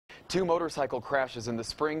Two motorcycle crashes in the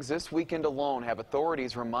Springs this weekend alone have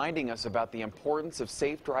authorities reminding us about the importance of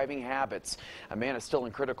safe driving habits. A man is still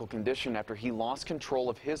in critical condition after he lost control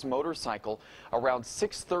of his motorcycle around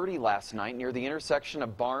 6:30 last night near the intersection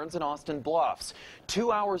of Barnes and Austin Bluffs. 2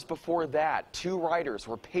 hours before that, two riders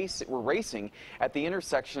were racing at the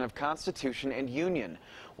intersection of Constitution and Union.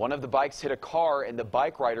 One of the bikes hit a car and the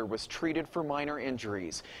bike rider was treated for minor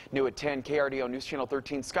injuries. New at 10, KRDO News Channel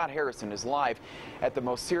 13, Scott Harrison is live at the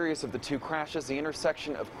most serious of the two crashes, the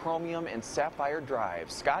intersection of Chromium and Sapphire Drive.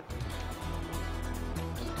 Scott?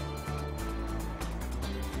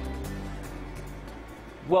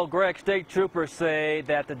 Well, Greg, state troopers say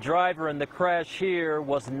that the driver in the crash here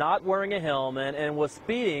was not wearing a helmet and was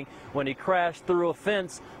speeding when he crashed through a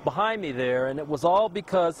fence behind me there, and it was all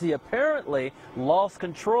because he apparently lost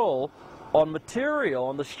control on material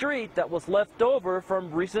on the street that was left over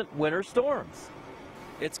from recent winter storms.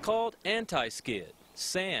 It's called anti-skid,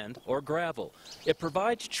 sand or gravel. It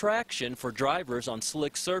provides traction for drivers on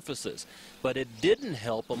slick surfaces, but it didn't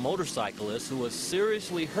help a motorcyclist who was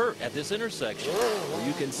seriously hurt at this intersection, where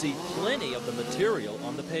you can see plenty of the material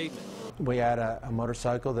on the pavement. We had a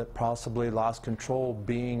motorcycle that possibly lost control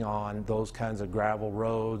being on those kinds of gravel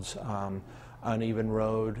roads, uneven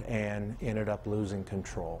road, and ended up losing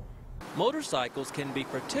control. Motorcycles can be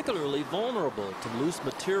particularly vulnerable to loose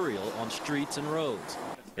material on streets and roads.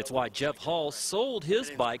 It's why Jeff Hall sold his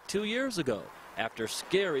bike 2 years ago after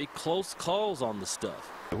scary close calls on the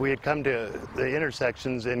stuff. We had come to the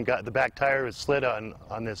intersections and got the back tire was slid on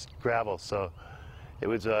this gravel, so it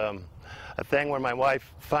was a thing where my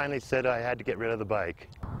wife finally said I had to get rid of the bike.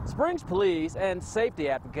 Springs police and safety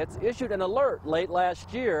advocates issued an alert late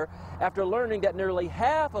last year after learning that nearly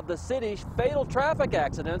half of the city's fatal traffic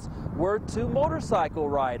accidents were to motorcycle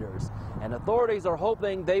riders. And authorities are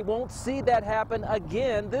hoping they won't see that happen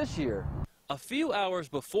again this year. A few hours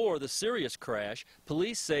before the serious crash,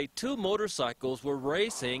 police say two motorcycles were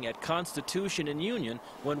racing at Constitution and Union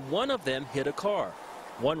when one of them hit a car.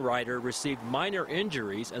 One rider received minor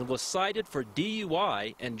injuries and was cited for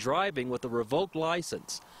DUI and driving with a revoked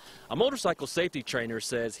license. A motorcycle safety trainer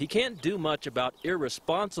says he can't do much about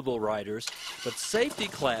irresponsible riders, but safety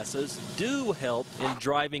classes do help in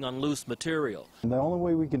driving on loose material. The only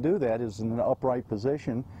way we can do that is in an upright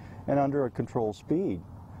position and under a controlled speed.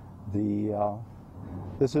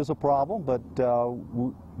 This is a problem, but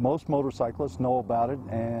most motorcyclists know about it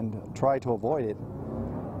and try to avoid it.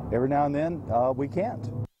 Every now and then, we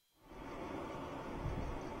can't.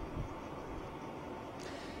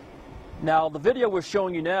 Now, the video we're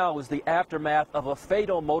showing you now is the aftermath of a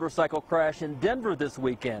fatal motorcycle crash in Denver this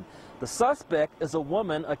weekend. The suspect is a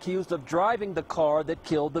woman accused of driving the car that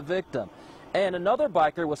killed the victim. And another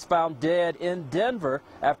biker was found dead in Denver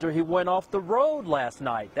after he went off the road last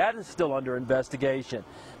night. That is still under investigation.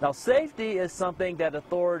 Now, safety is something that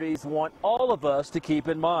authorities want all of us to keep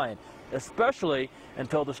in mind, especially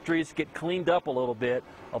until the streets get cleaned up a little bit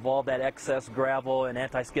of all that excess gravel and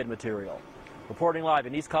anti-skid material. Reporting live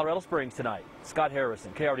in East Colorado Springs tonight, Scott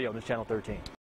Harrison, KRDO News Channel 13.